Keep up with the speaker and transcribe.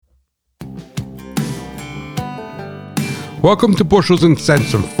Welcome to Bushels and Cents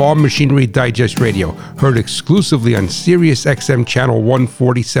from Farm Machinery Digest Radio, heard exclusively on Sirius XM Channel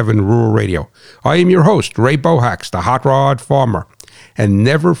 147 Rural Radio. I am your host, Ray Bohacz, the hot rod farmer. And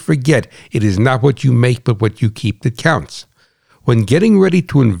never forget, it is not what you make, but what you keep that counts. When getting ready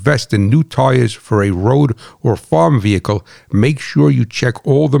to invest in new tires for a road or farm vehicle, make sure you check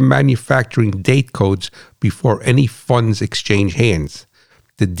all the manufacturing date codes before any funds exchange hands.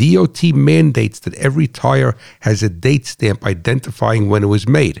 The DOT mandates that every tire has a date stamp identifying when it was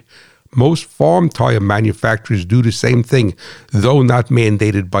made. Most farm tire manufacturers do the same thing, though not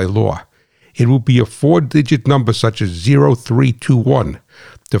mandated by law. It will be a 4-digit number such as 0321.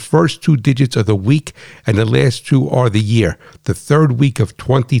 The first 2 digits are the week and the last 2 are the year, the third week of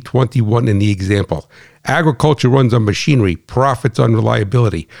 2021 in the example. Agriculture runs on machinery, profits on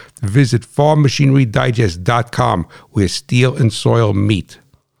reliability. Visit farmmachinerydigest.com where steel and soil meet.